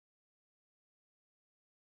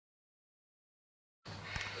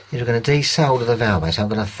is we're going to desolder the valve base. I'm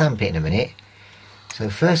going to thump it in a minute. So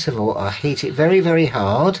first of all, I heat it very, very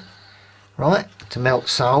hard, right, to melt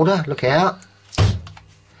solder. Look out.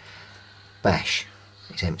 Bash.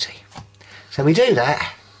 It's empty. So we do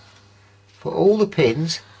that for all the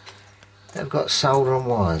pins that have got solder and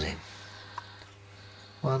wires in.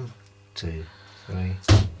 1, 2, 3.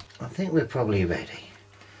 I think we're probably ready.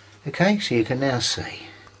 Okay, so you can now see.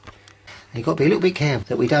 You've got to be a little bit careful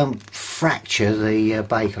that we don't fracture the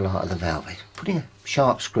Bakelite of the valve. Putting a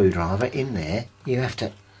sharp screwdriver in there, you have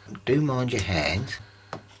to, do mind your hands,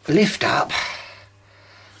 lift up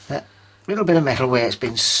that little bit of metal where it's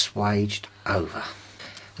been swaged over.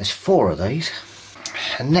 There's 4 of these,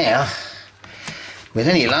 and now, with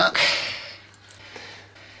any luck,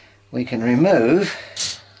 we can remove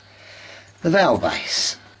the valve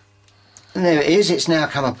base. And there it is, it's now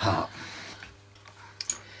come apart.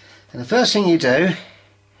 And the first thing you do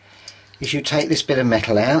is you take this bit of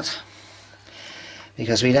metal out,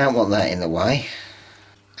 because we don't want that in the way,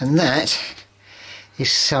 and that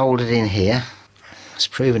is soldered in here. It's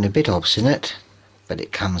proven a bit obstinate, but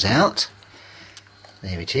it comes out.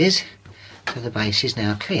 There it is. So the base is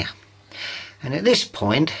now clear. And at this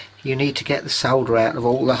point you need to get the solder out of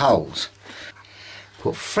all the holes.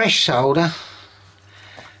 Put fresh solder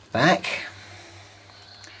back,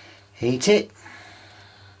 heat it,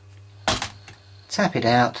 tap it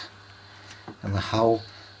out, and the hole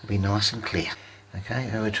will be nice and clear. Okay,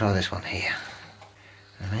 so we'll try this one here.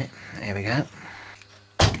 Alright, there we go.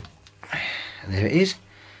 And there it is.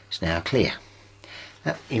 It's now clear.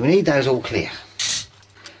 Now, you need those all clear.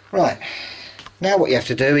 Right, now what you have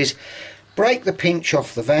to do is break the pinch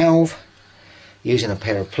off the valve using a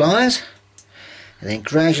pair of pliers, and then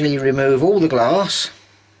gradually remove all the glass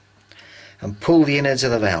and pull the innards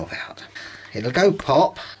of the valve out. It'll go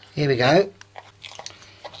pop. Here we go.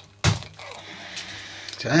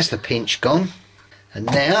 So that's the pinch gone, and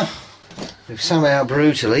now we've somehow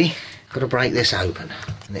brutally got to break this open,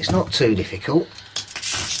 and it's not too difficult.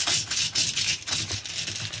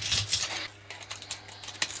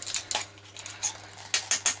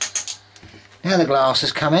 Now the glass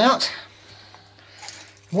has come out.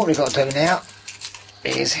 What we've got to do now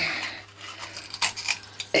is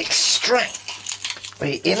extract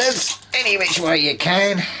the innards any which way you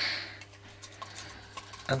can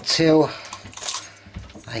until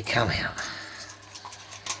they come out.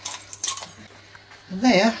 And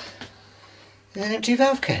there is an empty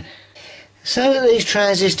valve can. So that these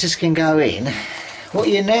transistors can go in, what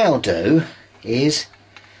you now do is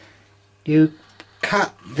you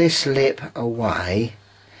cut this lip away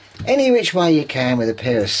any which way you can with a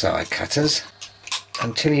pair of side cutters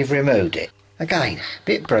until you've removed it. Again, a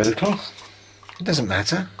bit brutal, it doesn't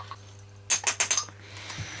matter.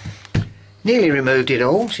 Nearly removed it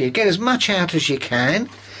all, so you get as much out as you can,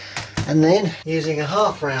 and then using a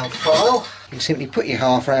half round file, you simply put your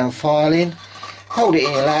half round file in, hold it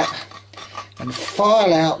in your lap and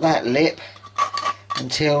file out that lip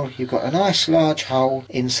until you've got a nice large hole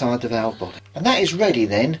inside the valve body. And that is ready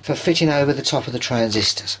then for fitting over the top of the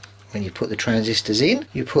transistors. When you put the transistors in,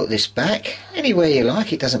 you put this back anywhere you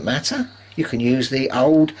like, it doesn't matter. You can use the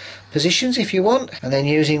old positions if you want, and then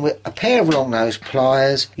using a pair of long nose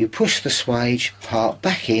pliers you push the swage part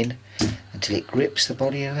back in until it grips the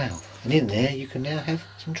body of the valve. And in there you can now have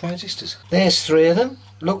some transistors. There's 3 of them,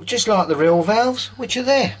 look just like the real valves which are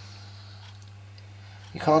there.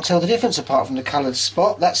 You can't tell the difference apart from the coloured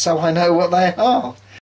spot, that's so I know what they are.